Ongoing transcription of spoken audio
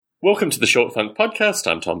Welcome to the Short Funk Podcast.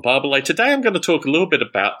 I'm Tom Barbalet. Today I'm going to talk a little bit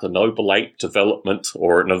about the Noble Ape development,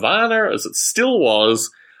 or Nirvana as it still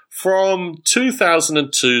was, from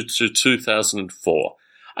 2002 to 2004.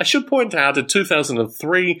 I should point out in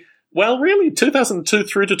 2003, well really 2002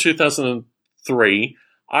 through to 2003,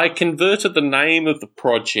 I converted the name of the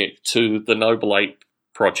project to the Noble Ape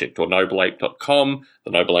Project, or nobleape.com,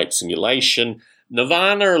 the Noble Ape Simulation.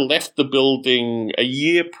 Nirvana left the building a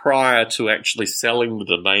year prior to actually selling the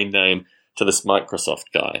domain name to this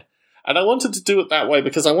Microsoft guy. And I wanted to do it that way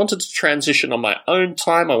because I wanted to transition on my own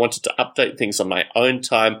time. I wanted to update things on my own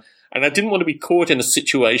time. And I didn't want to be caught in a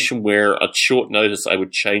situation where at short notice I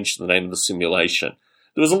would change the name of the simulation.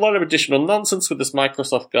 There was a lot of additional nonsense with this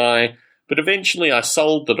Microsoft guy, but eventually I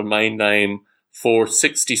sold the domain name for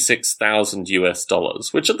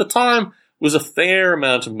 $66,000, which at the time was a fair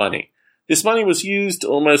amount of money. This money was used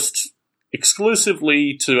almost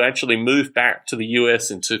exclusively to actually move back to the US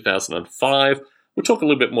in 2005. We'll talk a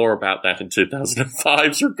little bit more about that in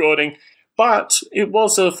 2005's recording, but it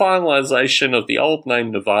was a finalization of the old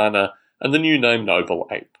name Nirvana and the new name Noble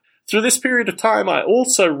Ape. Through this period of time, I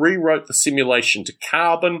also rewrote the simulation to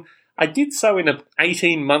Carbon. I did so in an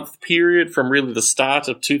 18-month period from really the start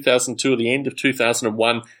of 2002 or the end of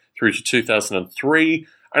 2001 through to 2003.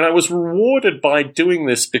 And I was rewarded by doing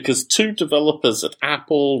this because two developers at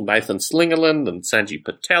Apple, Nathan Slingerland and Sanjeev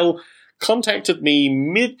Patel, contacted me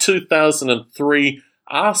mid-2003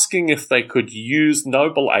 asking if they could use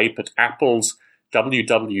Noble Ape at Apple's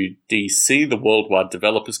WWDC, the Worldwide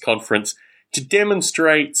Developers Conference, to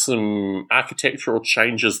demonstrate some architectural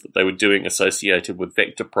changes that they were doing associated with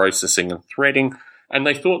vector processing and threading. And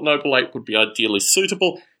they thought Noble Ape would be ideally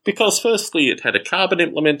suitable because, firstly, it had a Carbon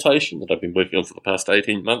implementation that I've been working on for the past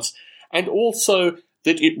 18 months, and also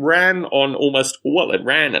that it ran on it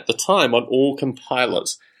ran at the time on all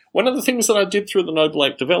compilers. One of the things that I did through the Noble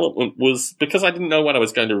Ape development was, because I didn't know what I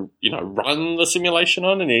was going to, run the simulation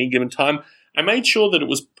on at any given time, I made sure that it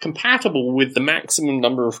was compatible with the maximum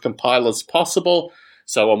number of compilers possible.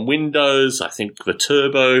 So on Windows, I think the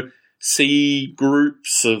Turbo C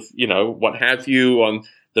groups of, what have you. On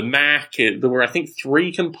the Mac, there were, I think,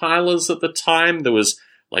 3 compilers at the time. There was,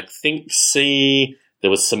 ThinkC, there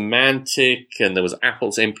was Semantic, and there was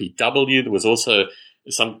Apple's MPW. There was also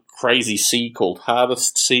some crazy C called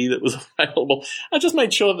Harvest C that was available. I just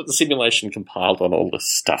made sure that the simulation compiled on all this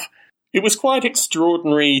stuff. It was quite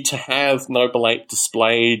extraordinary to have Noble Ape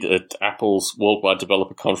displayed at Apple's Worldwide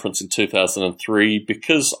Developer Conference in 2003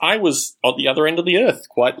 because I was on the other end of the earth,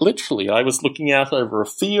 quite literally. I was looking out over a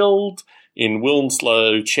field in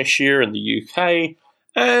Wilmslow, Cheshire in the UK,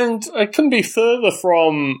 and I couldn't be further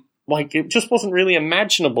from, it just wasn't really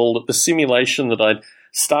imaginable that the simulation that I'd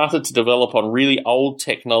started to develop on really old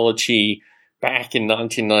technology back in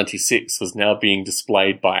 1996 was now being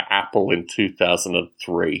displayed by Apple in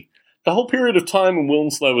 2003. The whole period of time in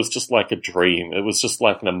Wilmslow was just like a dream. It was just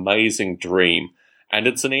like an amazing dream. And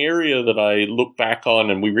it's an area that I look back on,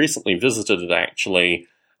 and we recently visited it actually,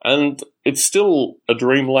 and it's still a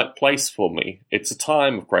dreamlike place for me. It's a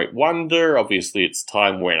time of great wonder. Obviously, it's a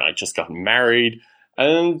time when I just got married.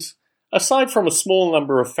 And aside from a small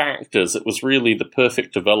number of factors, it was really the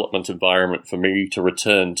perfect development environment for me to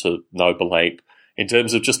return to Noble Ape in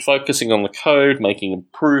terms of just focusing on the code, making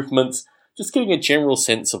improvements, just getting a general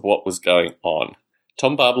sense of what was going on.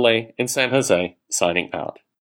 Tom Barbalet in San Jose, signing out.